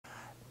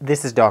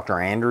This is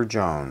Dr. Andrew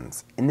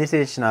Jones. In this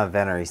edition of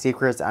Veterinary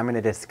Secrets, I'm going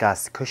to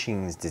discuss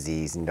Cushing's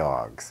disease in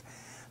dogs,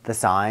 the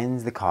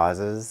signs, the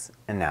causes,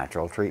 and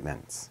natural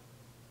treatments.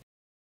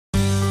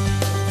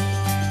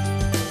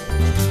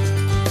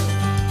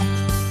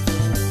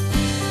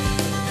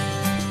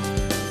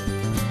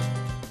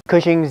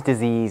 Cushing's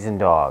disease in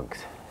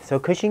dogs. So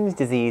Cushing's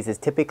disease is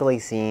typically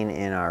seen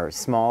in our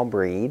small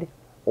breed,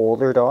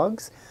 older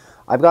dogs.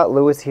 I've got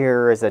Lewis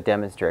here as a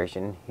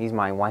demonstration. He's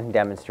my one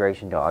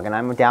demonstration dog, and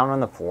I'm down on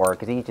the floor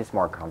because he's just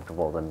more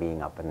comfortable than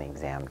being up on the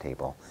exam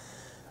table.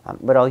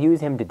 But I'll use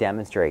him to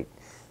demonstrate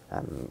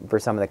for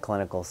some of the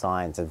clinical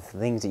signs of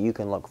things that you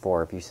can look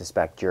for if you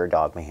suspect your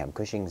dog may have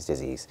Cushing's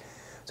disease.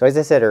 So as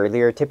I said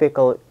earlier,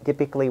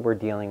 typically we're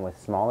dealing with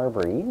smaller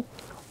breed,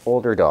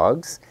 older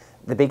dogs.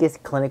 The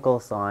biggest clinical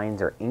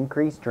signs are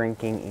increased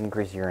drinking,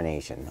 increased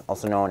urination,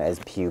 also known as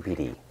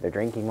PUPD. They're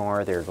drinking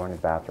more, they're going to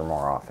the bathroom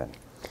more often.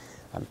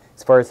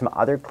 As far as some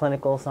other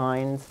clinical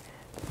signs,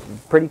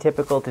 pretty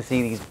typical to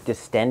see these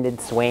distended,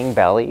 swaying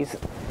bellies.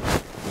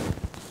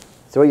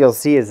 So what you'll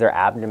see is their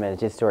abdomen is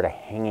just sort of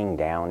hanging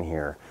down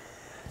here.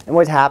 And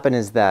what's happened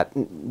is that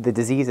the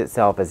disease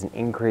itself is an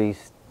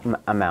increased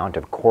amount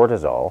of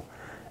cortisol,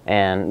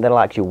 and that'll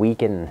actually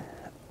weaken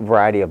a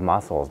variety of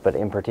muscles, but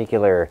in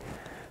particular,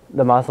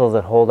 the muscles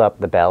that hold up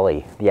the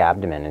belly, the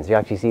abdomen. And so you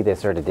actually see this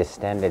sort of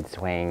distended,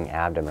 swaying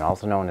abdomen,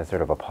 also known as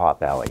sort of a pot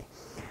belly.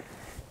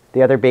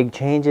 The other big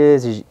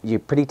changes is you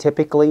pretty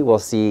typically will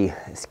see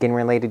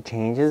skin-related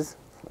changes.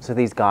 So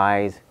these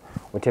guys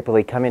would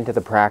typically come into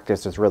the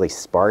practice with really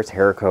sparse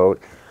hair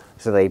coat.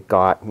 So they've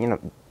got,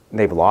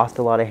 they've lost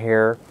a lot of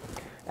hair.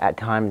 At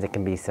times it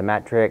can be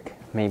symmetric,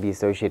 maybe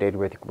associated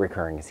with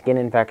recurring skin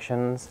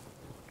infections.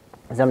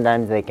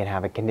 Sometimes they can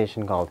have a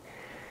condition called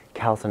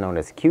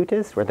calcinosis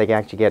cutis, where they can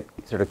actually get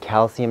sort of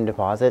calcium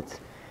deposits,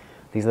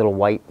 these little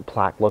white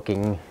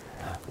plaque-looking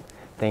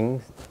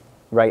things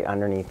right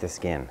underneath the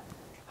skin.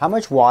 How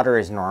much water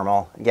is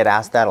normal? I get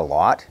asked that a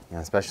lot,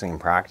 especially in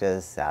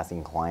practice,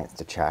 asking clients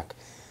to check,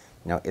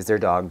 is their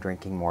dog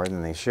drinking more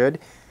than they should?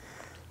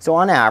 So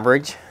on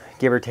average,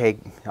 give or take,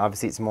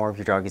 obviously it's more if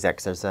your dog is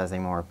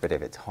exercising more, but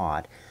if it's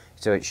hot.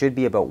 So it should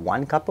be about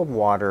 1 cup of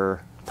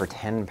water per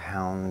 10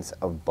 pounds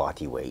of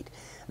body weight.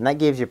 And that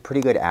gives you a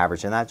pretty good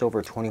average, and that's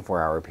over a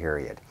 24-hour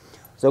period.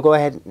 So go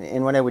ahead,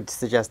 and what I would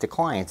suggest to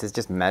clients is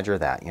just measure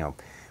that,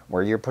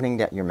 where you're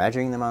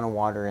measuring the amount of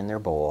water in their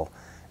bowl,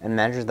 and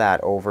measure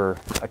that over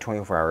a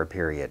 24-hour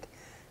period.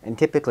 And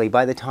typically,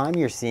 by the time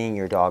you're seeing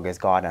your dog has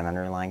got an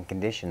underlying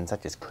condition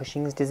such as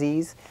Cushing's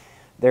disease,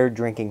 they're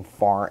drinking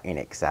far in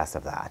excess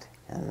of that.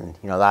 And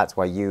that's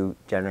why you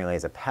generally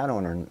as a pet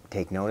owner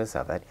take notice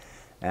of it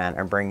and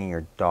are bringing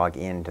your dog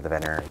into the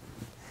veterinary.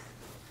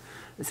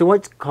 So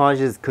what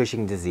causes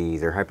Cushing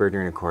disease or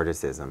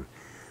hyperadrenocorticism?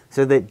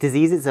 So the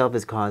disease itself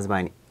is caused by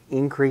an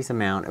increased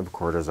amount of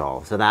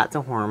cortisol. So that's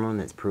a hormone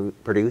that's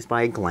produced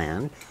by a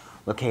gland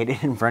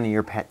located in front of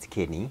your pet's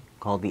kidney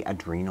called the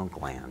adrenal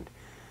gland.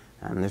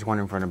 There's one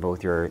in front of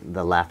both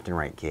the left and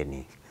right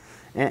kidney.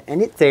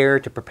 And it's there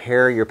to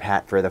prepare your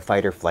pet for the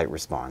fight or flight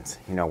response,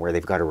 where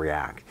they've got to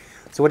react.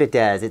 So what it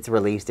does, it's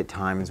released at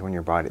times when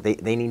your body,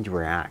 they need to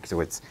react.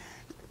 So it's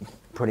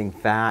putting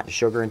fat,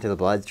 sugar into the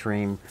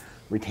bloodstream,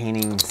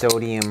 retaining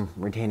sodium,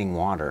 retaining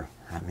water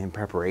in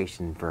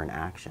preparation for an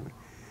action.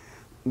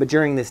 But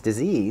during this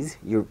disease,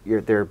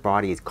 their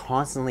body is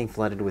constantly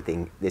flooded with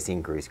this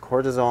increased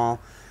cortisol,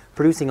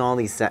 producing all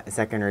these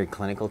secondary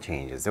clinical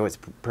changes. So it's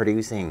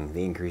producing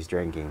the increased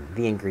drinking,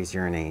 the increased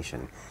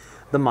urination,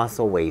 the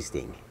muscle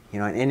wasting,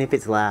 and if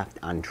it's left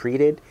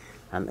untreated,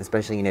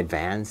 especially in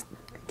advanced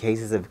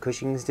cases of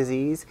Cushing's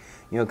disease,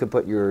 it could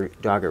put your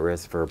dog at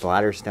risk for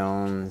bladder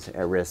stones,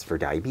 at risk for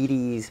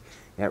diabetes,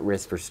 at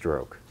risk for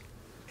stroke.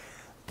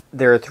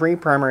 There are 3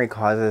 primary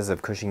causes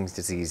of Cushing's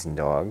disease in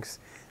dogs.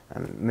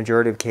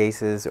 Majority of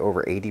cases,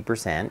 over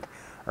 80%,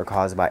 are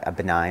caused by a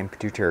benign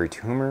pituitary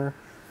tumor.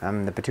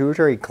 The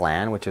pituitary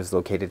gland, which is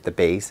located at the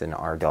base in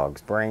our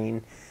dog's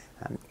brain,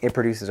 it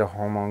produces a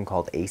hormone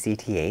called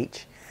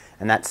ACTH,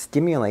 and that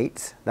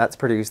stimulates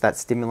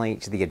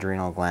the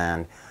adrenal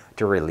gland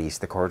to release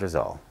the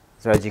cortisol.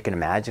 So as you can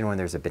imagine, when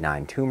there's a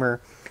benign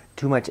tumor,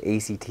 too much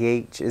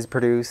ACTH is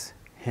produced,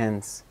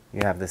 hence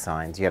you have the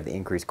signs. You have the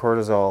increased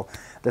cortisol,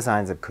 the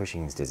signs of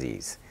Cushing's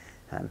disease.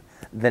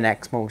 The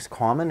next most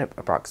common,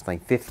 approximately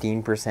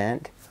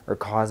 15%, are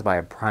caused by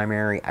a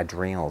primary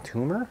adrenal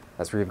tumor.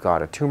 That's where you've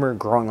got a tumor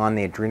growing on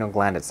the adrenal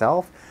gland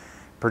itself,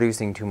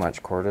 producing too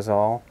much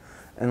cortisol.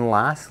 And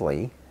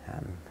lastly,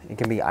 it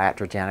can be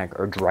iatrogenic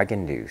or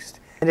drug-induced.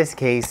 In this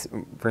case,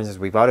 for instance,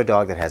 we've got a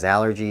dog that has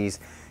allergies.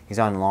 He's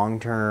on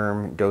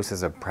long-term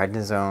doses of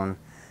prednisone,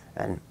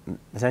 and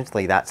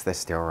essentially that's the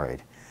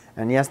steroid.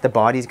 And yes, the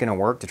body's going to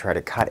work to try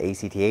to cut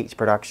ACTH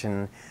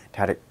production,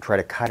 try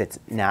to cut its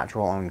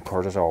natural own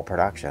cortisol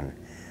production,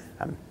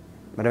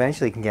 but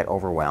eventually it can get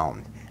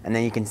overwhelmed. And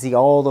then you can see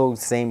all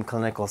those same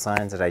clinical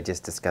signs that I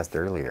just discussed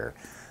earlier.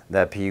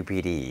 The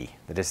PUPD,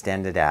 the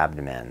distended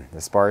abdomen,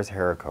 the sparse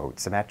hair coat,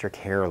 symmetric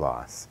hair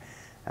loss.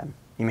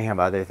 You may have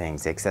other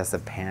things, the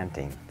excessive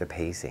panting, the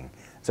pacing.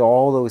 So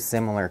all those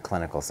similar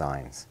clinical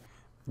signs.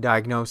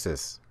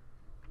 Diagnosis.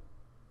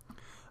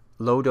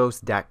 Low-dose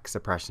DEC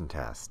suppression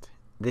test.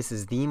 This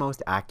is the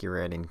most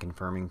accurate in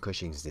confirming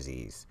Cushing's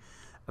disease.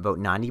 About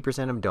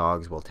 90% of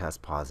dogs will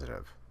test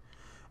positive.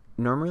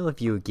 Normally,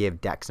 if you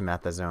give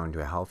dexamethasone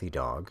to a healthy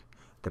dog,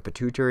 the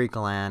pituitary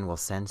gland will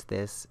sense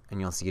this and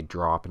you'll see a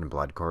drop in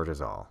blood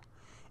cortisol.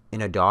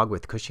 In a dog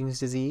with Cushing's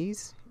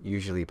disease,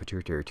 usually a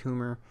pituitary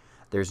tumor,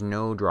 there's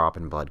no drop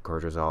in blood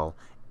cortisol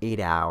 8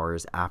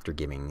 hours after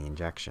giving the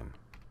injection.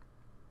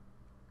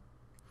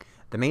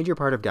 The major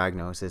part of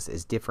diagnosis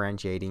is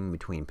differentiating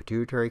between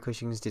pituitary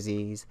Cushing's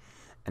disease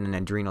and an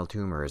adrenal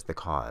tumor as the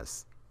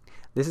cause.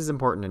 This is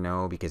important to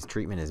know because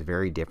treatment is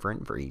very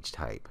different for each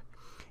type.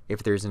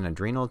 If there's an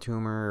adrenal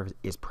tumor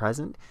is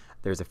present,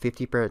 there's a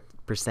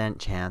 50%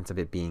 chance of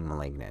it being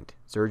malignant.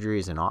 Surgery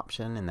is an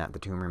option and that the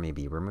tumor may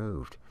be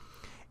removed.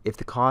 If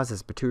the cause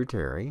is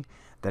pituitary,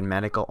 then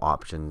medical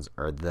options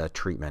are the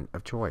treatment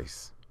of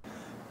choice.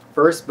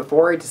 First,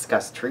 before I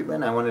discuss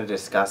treatment, I want to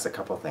discuss a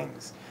couple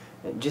things.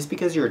 Just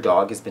because your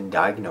dog has been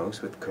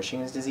diagnosed with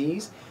Cushing's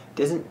disease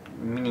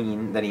doesn't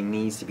mean that he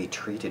needs to be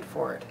treated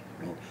for it.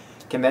 I mean,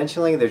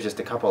 conventionally, there's just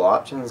a couple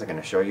options. I'm going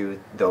to show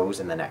you those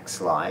in the next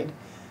slide.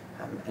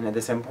 And at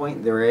the same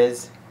point,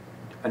 there's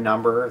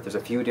a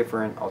few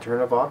different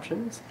alternative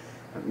options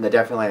that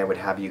definitely I would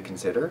have you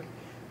consider.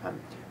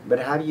 But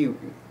have you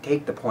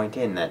take the point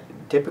in that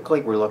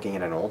typically we're looking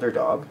at an older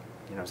dog,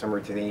 somewhere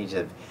to the age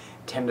of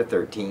 10 to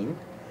 13.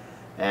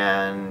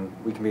 And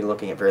we can be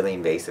looking at fairly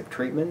invasive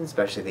treatments,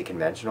 especially the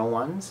conventional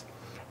ones.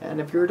 And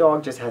if your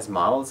dog just has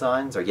mild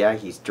signs, or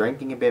he's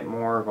drinking a bit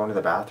more, going to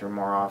the bathroom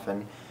more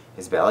often,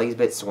 his belly's a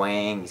bit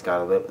swaying, he's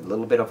got a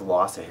little bit of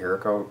loss of hair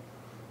coat,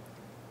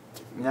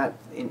 that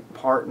in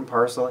part and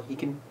parcel, he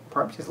can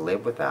probably just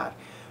live with that.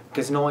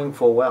 Because knowing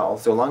full well,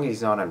 so long as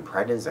he's not on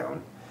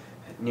prednisone,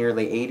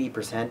 nearly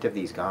 80% of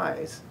these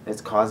guys,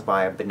 it's caused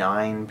by a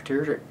benign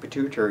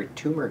pituitary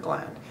tumor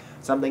gland,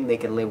 something they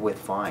can live with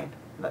fine.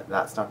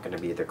 That's not going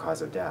to be their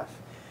cause of death.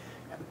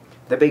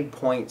 The big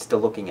points to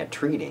looking at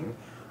treating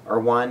are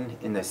one,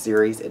 in the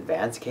serious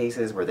advanced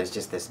cases where there's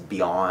just this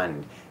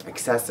beyond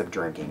excessive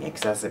drinking,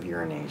 excessive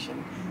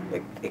urination,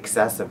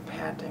 excessive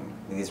panting,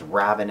 these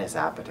ravenous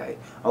appetite,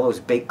 all those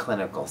big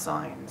clinical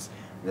signs,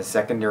 the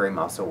secondary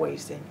muscle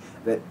wasting,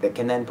 that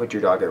can then put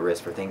your dog at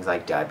risk for things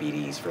like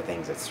diabetes, for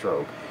things like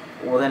stroke.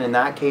 Well then in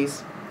that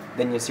case,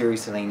 then you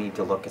seriously need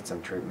to look at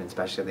some treatment,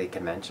 especially the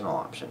conventional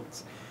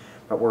options.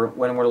 But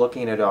when we're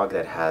looking at a dog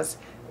that has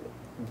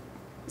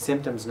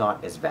symptoms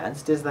not as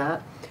advanced as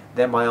that,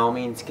 then by all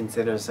means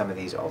consider some of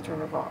these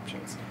alternative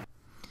options.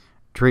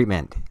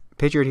 Treatment.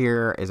 Pictured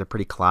here is a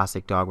pretty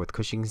classic dog with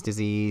Cushing's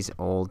disease,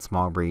 old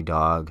small breed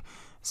dog,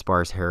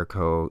 sparse hair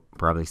coat,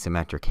 probably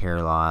symmetric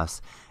hair loss,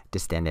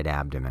 distended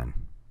abdomen.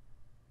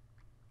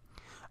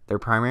 There are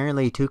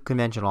primarily two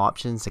conventional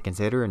options to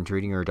consider in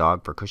treating your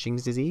dog for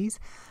Cushing's disease.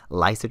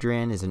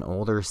 Lysodren is an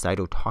older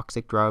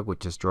cytotoxic drug which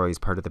destroys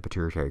part of the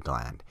pituitary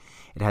gland.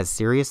 It has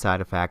serious side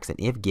effects, and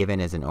if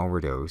given as an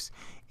overdose,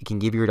 it can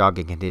give your dog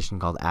a condition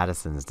called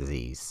Addison's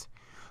disease.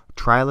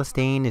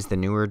 Trilostane is the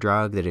newer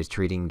drug that is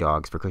treating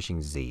dogs for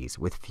Cushing's disease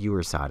with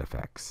fewer side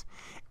effects.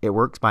 It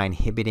works by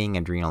inhibiting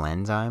adrenal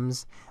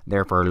enzymes,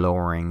 therefore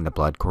lowering the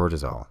blood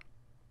cortisol.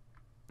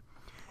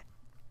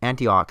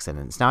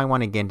 Antioxidants. Now I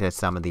want to get into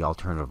some of the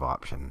alternative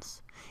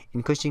options.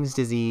 In Cushing's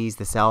disease,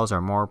 the cells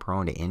are more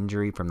prone to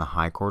injury from the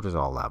high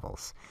cortisol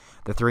levels.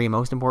 The three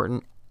most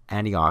important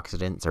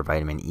antioxidants are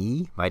vitamin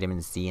E,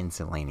 vitamin C, and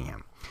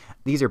selenium.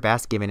 These are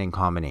best given in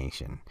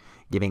combination,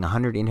 giving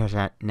 100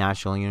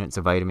 international units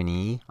of vitamin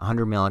E,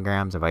 100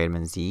 milligrams of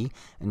vitamin C,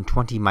 and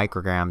 20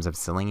 micrograms of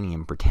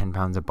selenium per 10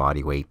 pounds of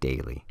body weight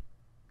daily.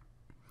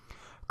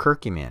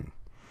 Curcumin.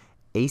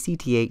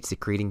 ACTH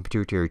secreting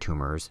pituitary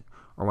tumors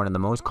are one of the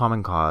most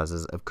common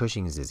causes of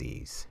Cushing's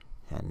disease.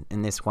 And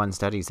in this one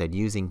study said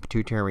using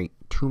pituitary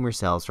tumor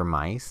cells from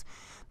mice,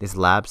 this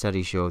lab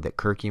study showed that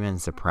curcumin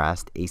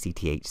suppressed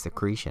ACTH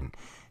secretion,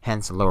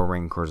 hence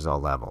lowering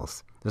cortisol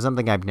levels. There's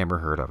something I've never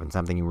heard of and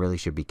something you really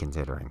should be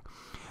considering.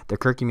 The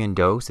curcumin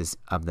dose is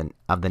of the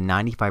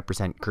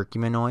 95%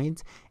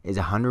 curcuminoids is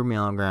 100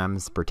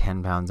 milligrams per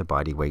 10 pounds of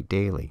body weight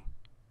daily.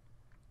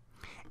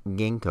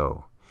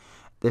 Ginkgo.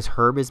 This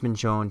herb has been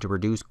shown to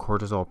reduce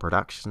cortisol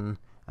production,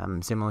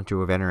 similar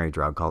to a veterinary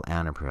drug called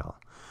Anapril.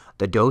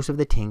 The dose of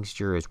the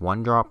tincture is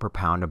 1 drop per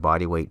pound of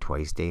body weight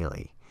twice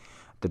daily.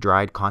 The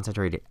dried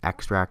concentrated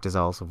extract is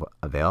also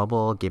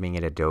available, giving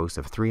it a dose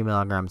of 3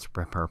 milligrams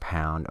per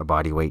pound of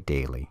body weight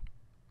daily.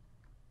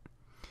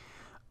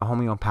 A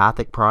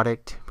homeopathic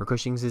product for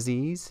Cushing's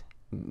disease.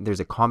 There's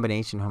a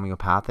combination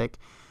homeopathic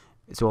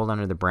sold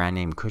under the brand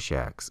name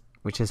Cushings,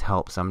 which has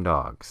helped some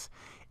dogs.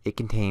 It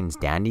contains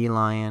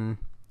dandelion,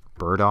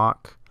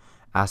 burdock,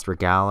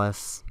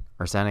 astragalus,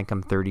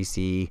 arsenicum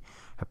 30C,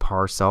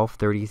 heparsulf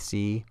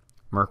 30C,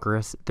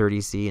 mercurus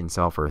 30C, and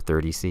sulfur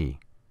 30C.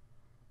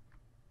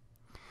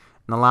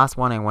 And the last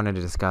one I wanted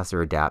to discuss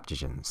are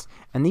adaptogens.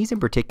 And these in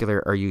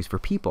particular are used for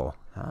people.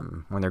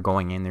 When they're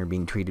going in, they're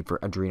being treated for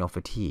adrenal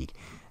fatigue.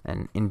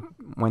 And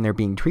when they're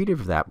being treated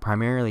for that,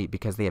 primarily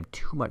because they have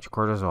too much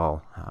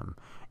cortisol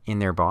in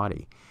their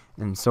body.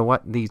 And so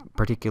what these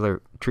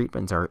particular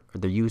treatments are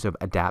the use of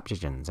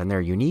adaptogens, and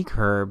they're unique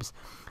herbs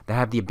that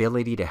have the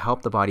ability to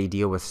help the body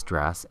deal with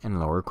stress and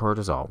lower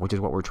cortisol, which is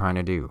what we're trying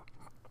to do.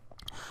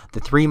 The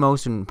three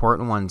most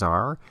important ones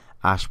are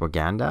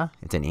ashwagandha,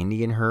 it's an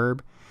Indian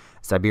herb,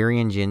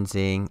 Siberian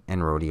ginseng,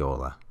 and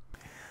rhodiola.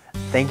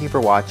 Thank you for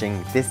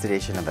watching this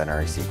edition of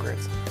Veterinary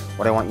Secrets.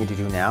 What I want you to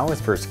do now is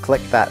first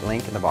click that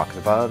link in the box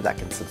above that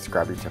can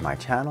subscribe you to my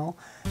channel,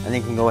 and then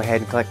you can go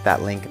ahead and click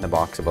that link in the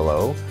box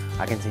below.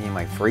 I can send you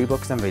my free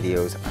books and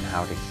videos on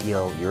how to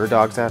heal your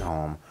dogs at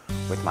home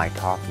with my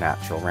top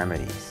natural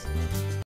remedies.